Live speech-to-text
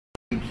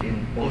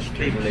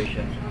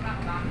post-tribulation.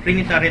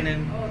 Trinitarian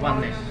and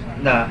oneness.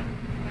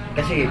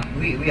 Kasi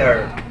we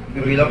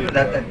belong to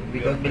that. We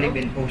don't believe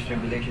in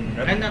post-tribulation.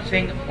 Right? I'm not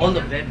saying all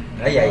of them.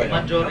 Yeah.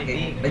 Majority.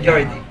 Okay.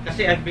 Majority.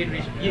 Kasi I've been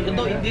you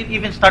know, it didn't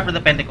even start with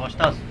the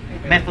Pentecostals.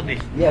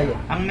 Methodist. Yeah.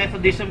 Ang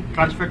Methodism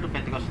transferred to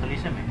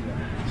Pentecostalism eh.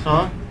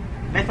 So,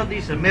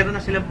 Methodism, meron na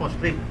silang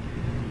post-trib.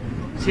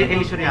 Si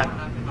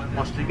Elisoriano,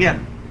 post-trib yan.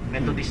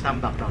 Methodist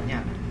ang background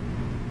niya.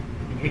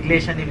 Yung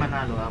iglesia ni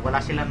Manalo,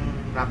 wala silang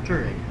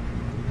rapture eh.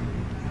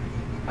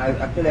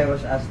 I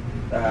was asked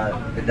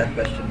with that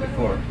question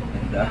before,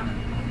 and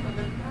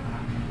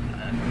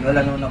wala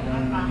naman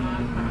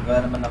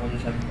ako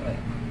sa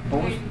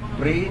post,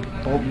 pre,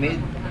 mid,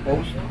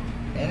 post,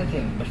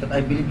 anything. Basta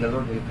I believe the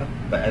Lord will come,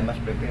 but I must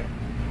prepare.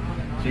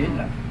 So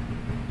yun lang.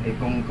 Eh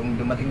kung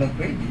dumating ng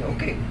pre, di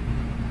okay.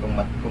 Kung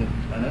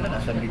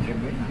nasa mid-trib,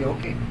 di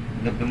okay.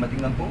 Dumating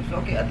ng post,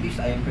 okay, at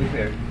least I am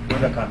prepared for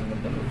the coming of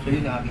the Lord. So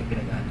yun ang aking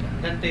pinag-ahanda.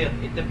 Ganito yun,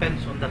 it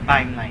depends on the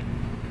timeline.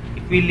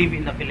 If we live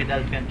in the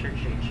Philadelphian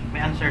church age, may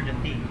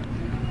uncertainty.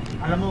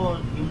 Alam mo,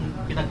 yung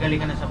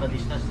pinagalingan ng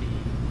Sabadista si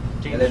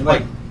James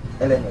White.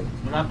 Ellen White.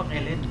 Wala pang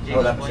Ellen,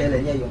 James Wala pa White. si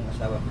Ellen niya, yung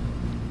asawa.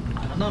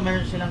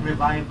 Meron silang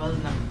revival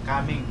ng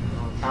coming,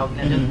 tawag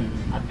na dyan,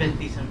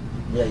 Adventism.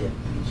 Yeah.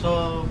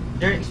 So,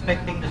 they're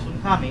expecting the soon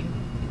coming.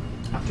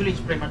 Actually,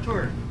 it's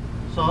premature.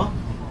 So,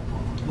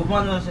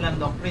 gumawa na silang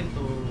doctrine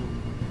to,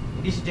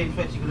 hindi si James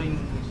White, siguro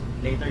yung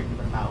later yung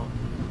ibang tao,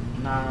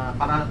 na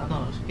para,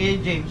 kay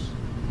James,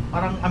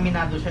 parang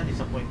aminado siya,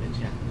 disappointed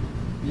siya.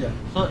 Yeah.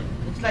 So,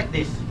 it's like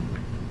this.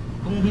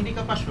 Kung hindi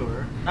ka pa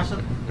sure,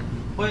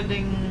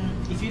 pwedeng,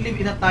 if you live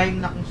in a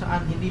time na kung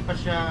saan hindi pa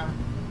siya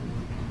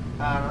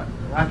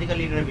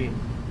radically revealed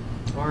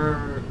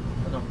or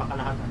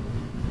pakalahatan,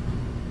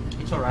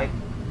 it's alright.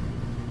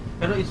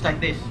 Pero it's like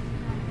this.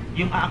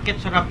 Yung aakyat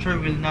sa rapture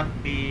will not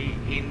be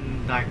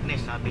in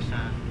darkness, sabi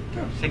sa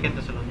 1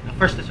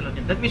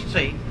 Thessalonians. That means to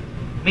say,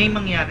 may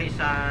mangyari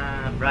sa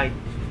bride.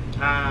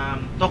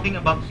 Talking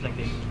about like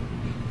this.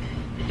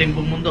 Ito yung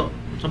buong mundo.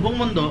 Sa buong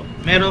mundo,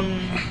 merong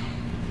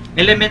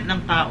element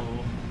ng tao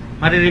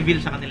marireveal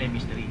sa kanila yung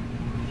mystery.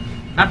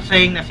 Not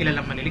saying na sila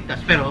lang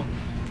maliligtas, pero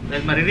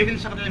dahil marireveal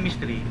sa kanila yung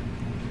mystery,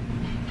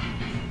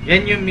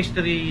 yan yung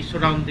mystery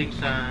surrounding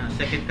sa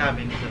second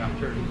coming of the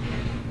rapture.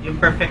 Yung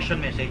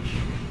perfection message.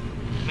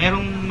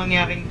 Merong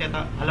mangyaring,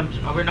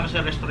 aware na kasi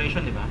sa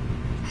restoration, di ba?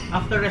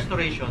 After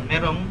restoration,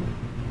 merong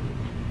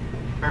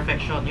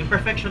perfection. Yung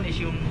perfection is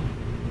yung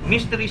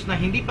mysteries na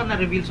hindi pa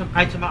na-reveal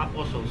kahit sa mga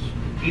apostles,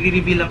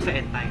 i-reveal lang sa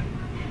end time.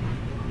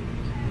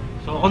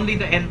 So, only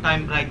the end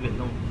time bride will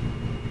know.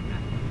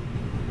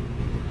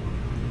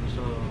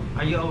 So,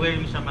 are you aware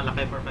yung sa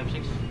Malachi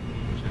 4:5-6?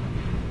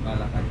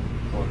 Malachi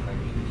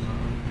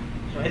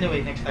 4:5-6. So,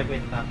 anyway, next time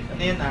yung topic.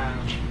 Ano yun?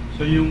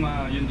 So, yung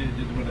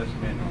dito mo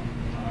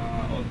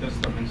Old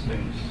Testament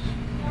saints,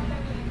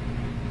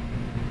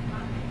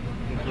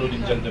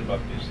 including John the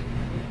Baptist.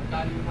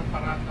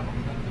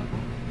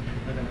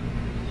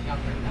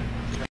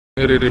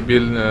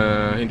 Nire-reveal na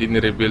hindi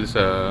ni-reveal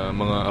sa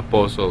mga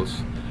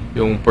apostles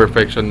yung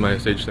perfection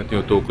message na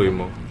tinutukoy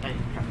mo.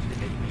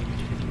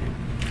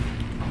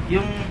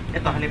 Yung,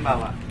 ito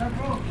halimbawa,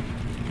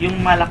 yung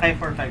Malachi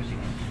 4:5-6.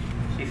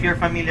 If you're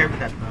familiar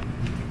with that,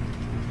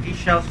 he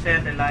shall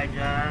send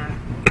Elijah,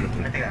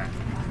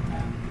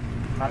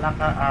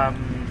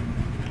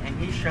 and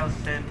he shall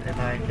send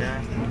Elijah,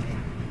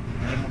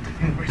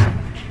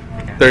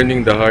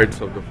 Turning the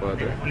hearts of the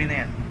Father. Uli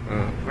na yan.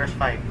 Verse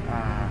 5.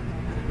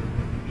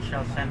 He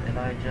shall send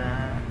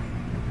Elijah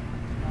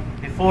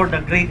before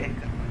the great and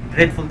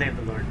dreadful day of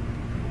the Lord.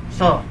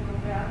 So,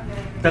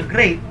 the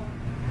great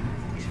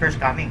is first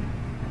coming.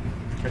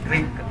 The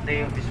great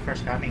day of his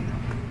first coming.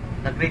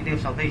 The great day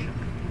of salvation.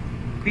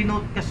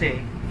 Pinote kasi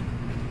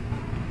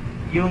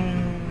yung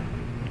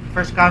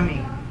first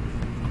coming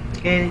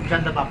kay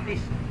John the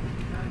Baptist.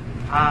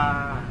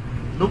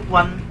 Luke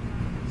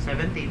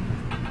 1:17.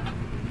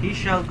 He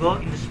shall go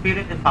in the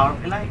spirit and power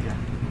of Elijah.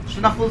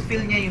 So,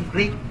 na-fulfill niya yung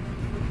great.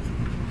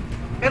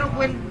 Pero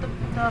when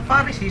the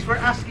Pharisees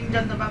were asking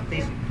John the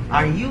Baptist,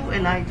 are you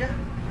Elijah?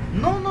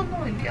 No,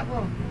 hindi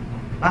ako.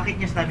 Bakit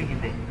niya sabing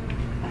hindi?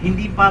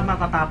 Hindi pa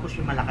matatapos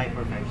yung Malachi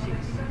 4:5-6.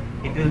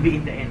 It will be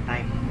in the end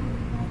time.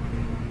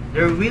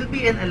 There will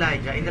be an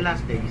Elijah in the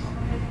last days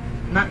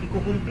na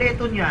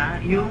ikukumpleto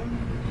niya yung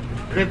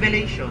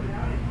revelation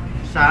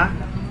sa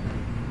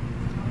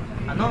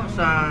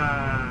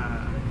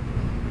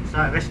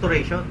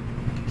restoration.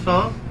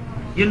 So,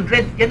 yan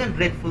ang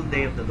dreadful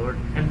day of the Lord.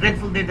 And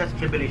dreadful day, that's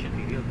tribulation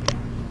period.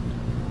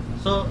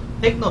 So,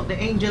 take note, the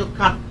angel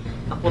cut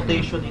the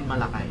quotation in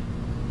Malachi.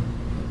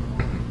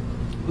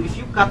 If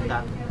you cut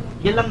that,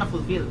 yan lang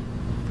na-fulfill.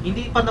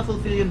 Hindi pa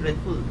na-fulfill yung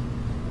dreadful.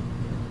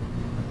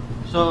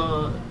 So,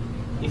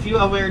 if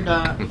you're aware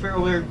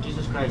of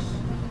Jesus Christ,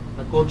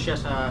 nag-quote siya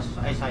sa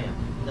Isaiah,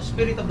 the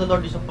Spirit of the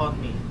Lord is upon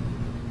me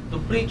to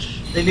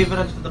preach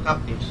deliverance to the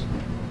captives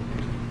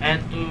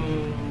and to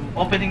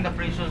opening the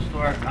prisons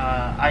to our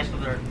eyes to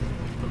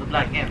the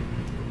blind. Yan.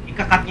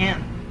 Ikakat niya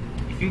yan.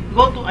 If you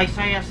go to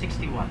Isaiah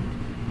 61,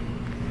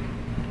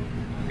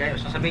 Kaya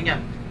sasabihin niya,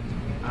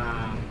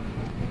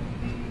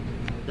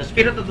 the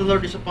Spirit of the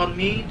Lord is upon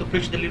me to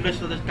preach deliverance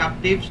to the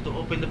captives, to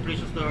open the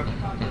prisons that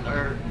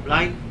are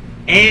blind,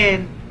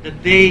 and the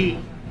day,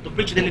 to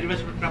preach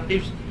deliverance to the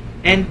captives,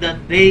 and the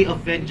day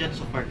of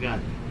vengeance of our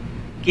God.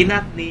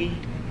 Kinat ni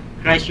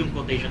Christ yung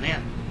quotation na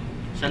yan.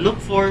 Sa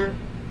Luke 4,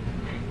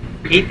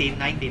 18,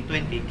 19,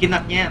 20,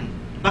 kinat niya yan.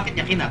 Bakit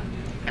niya kinat?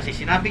 Kasi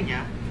sinabi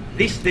niya,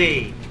 this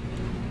day,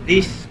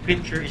 this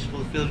scripture is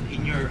fulfilled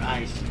in your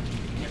eyes.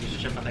 Gusto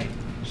siya patay.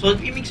 So,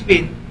 ibig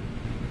sabihin,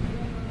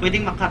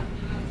 pwedeng makat.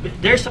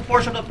 There's a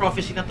portion of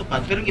prophecy na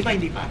tupad, pero yung iba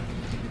hindi pa.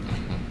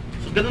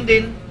 So, ganun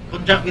din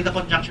with the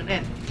conjunction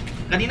end.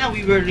 Kanina,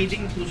 we were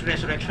reading to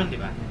resurrection, di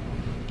ba?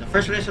 The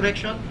first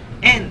resurrection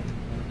and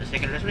the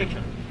second resurrection.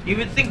 You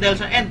would think dahil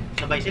sa end,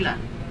 sabay sila.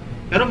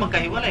 Pero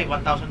magkahiwalay,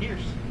 1,000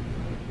 years.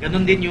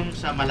 Ganun din yung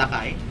sa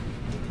Malachi.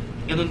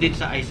 Ganun din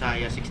sa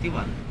Isaiah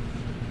 61.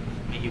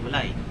 May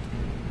hiwalay.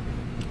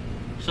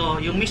 So,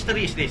 yung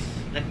mystery is this.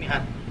 Let me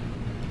add.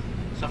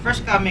 Sa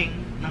first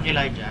coming ng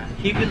Elijah,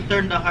 he will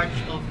turn the hearts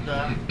of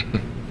the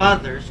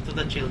fathers to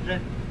the children.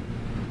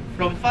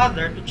 From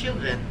father to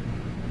children.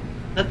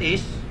 That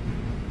is,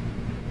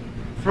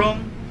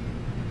 from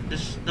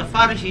the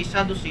Pharisees,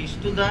 Sadducees,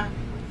 to the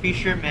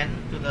fishermen,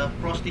 to the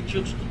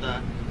prostitutes, to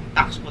the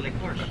tax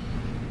collectors.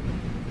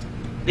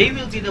 They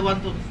will be the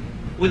one who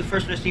will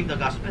first receive the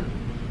gospel.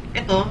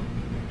 Ito,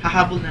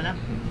 hahabol na lang.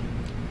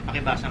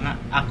 Pakibasa nga,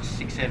 Acts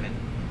 6:7.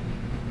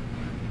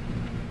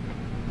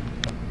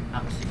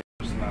 Acts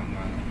 6. Ng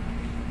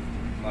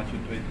Matthew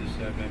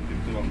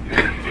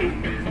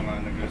 27:51, may mga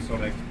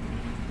nag-resurrect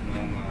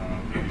nung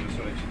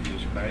nag-resurrect si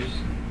Jesus Christ,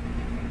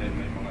 and then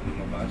may mga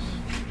lumabas,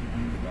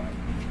 diba?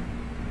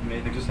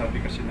 May nagsasabi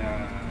kasi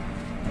na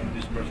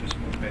this person is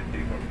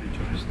prophetic or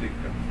futuristic,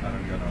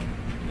 parang gano'n.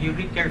 You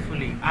read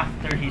carefully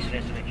after his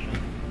resurrection.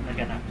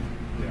 Naganap.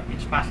 Yeah.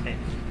 It's past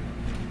tense.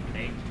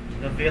 Okay?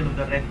 The veil of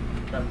the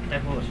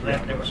temple was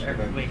rent, there was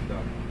earthquake.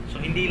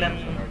 So hindi lang,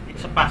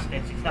 it's a past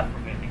tense, it's not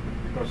prophetic.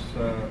 Because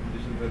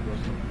this event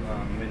was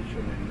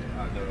mentioned in the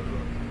other,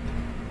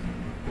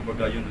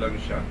 kumbaga yun lang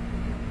siya.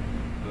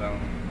 Lang,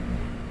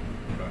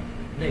 diba?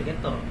 Hindi,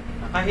 ganito.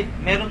 Kahit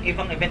merong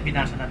ibang event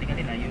binasa natin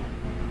kanina, yung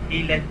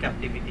he led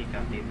captivity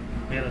captive.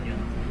 Meron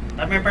yun.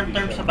 May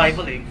term sa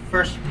Bible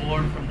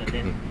firstborn from the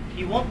dead.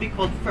 He won't be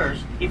called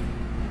first if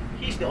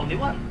he's the only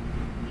one.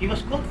 He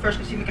was called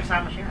first kasi may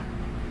kasama siya.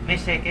 May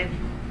second.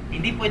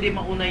 Hindi pwede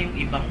mauna yung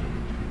ibang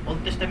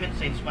Old Testament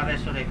saints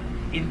ma-resurrect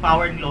in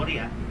power and glory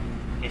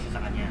kaysa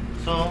sa kanya.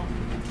 So,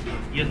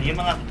 yun, yung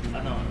mga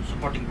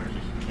supporting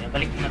verses. Kaya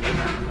balik muna tayo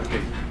na. Okay.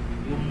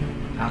 Yung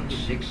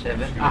Acts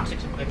 6:7. Acts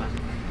 6, okay ba?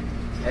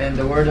 And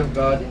the word of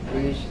God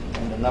increased,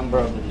 and the number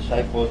of the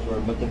disciples were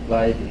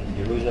multiplied in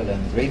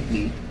Jerusalem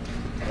greatly,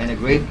 and a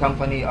great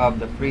company of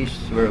the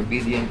priests were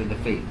obedient to the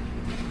faith.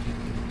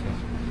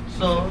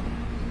 So,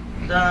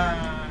 the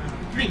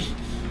priests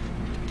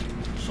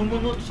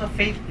sumunod sa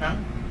faith ng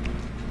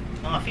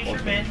mga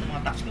fishermen,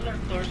 mga tax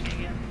collectors,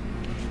 ganyan.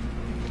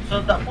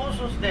 So, the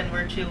apostles then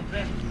were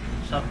children.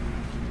 Sa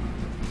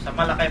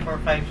Malachi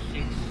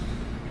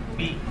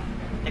 4:5-6b.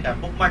 Teka,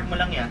 bookmark mo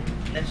lang yan.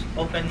 Let's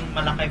open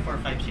Malachi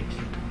 4:5-6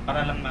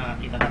 para lang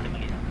makita natin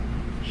malinaw.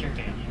 Share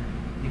kayo.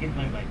 Dikit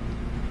mo yung Bible.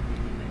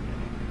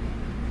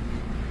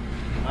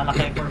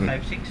 Malachi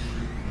 4:5-6.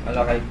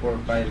 Malachi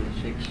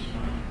 4:5-6.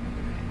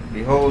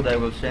 Behold, I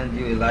will send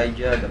you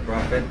Elijah the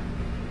prophet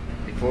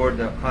before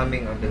the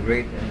coming of the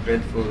great and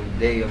dreadful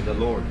day of the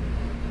Lord.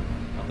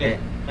 Okay,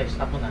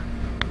 stop mo na.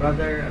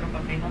 Brother, ano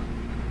pa kayo?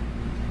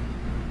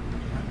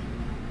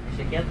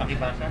 Ezekiel,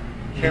 pakibasa.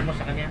 Share mo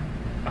sa kanya.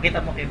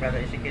 Pakita mo kay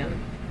Brother Ezekiel.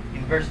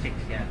 In verse 6,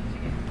 yan.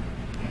 Sige.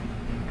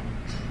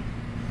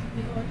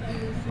 Behold, I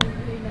will send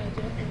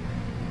Elijah and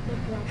the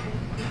prophet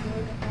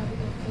before the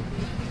coming of the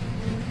great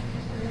and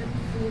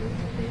dreadful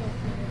day of the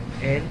Lord.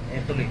 And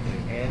tuloy.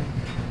 And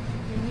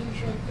And he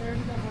shall turn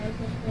the heart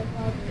of the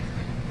fathers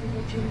to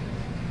the children,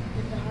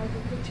 and the heart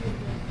of the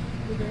children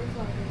to their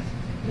fathers,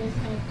 lest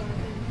I come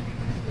and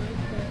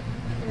smite the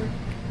earth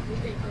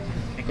with a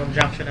curse. may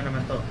conjunction na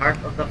naman to. Heart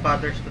of the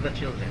fathers to the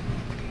children.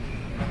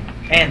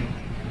 And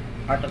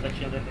heart of the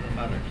children to the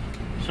fathers.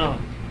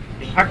 So,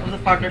 yung heart of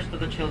the fathers to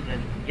the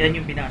children, yan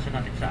yung binasa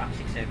natin sa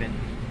Acts 6:7.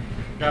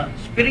 The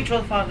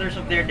spiritual fathers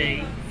of their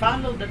day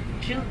follow the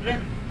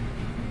children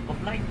of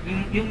light.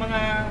 Yung mga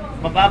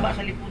mababa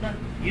sa lipunan,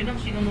 yun ang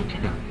sinunod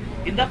nila.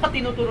 Yung dapat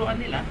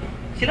tinuturuan nila,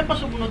 sila pa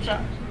sumunod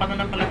sa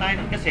pananampalataya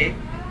kasi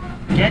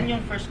yan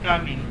yung first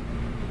coming,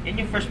 yan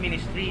yung first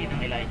ministry ng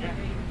Elijah,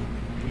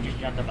 which is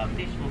John the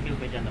Baptist,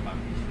 fulfilled by John the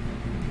Baptist.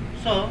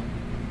 So,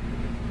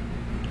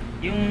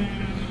 yung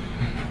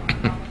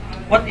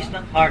what is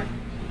not hard?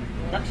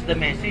 That's the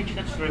message,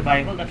 that's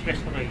revival, that's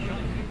restoration.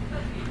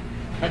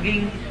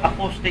 Naging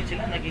apostate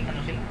sila, naging ano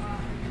sila.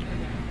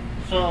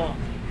 So,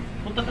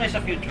 punta tayo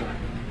sa future.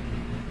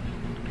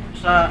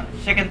 Sa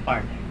second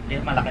part,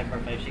 Malachi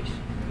 4:5-6.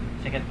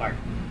 Second part.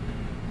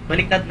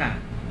 Baliktad na.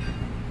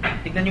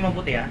 Tignan niyo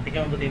mabuti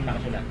tignan mabuti yung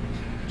nakasulat.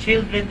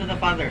 Children to the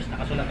fathers.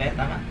 Nakasulat kaya?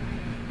 Tama?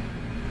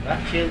 Diba?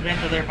 Children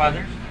to their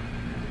fathers.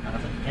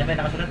 Nakasulat. Yan ba yung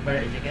nakasulat,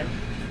 Brother Ezekiel?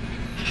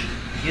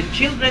 Yung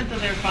children to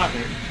their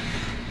father,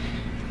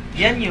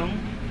 yan yung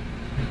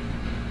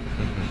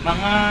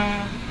mga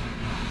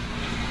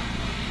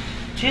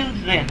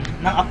children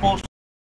ng apostle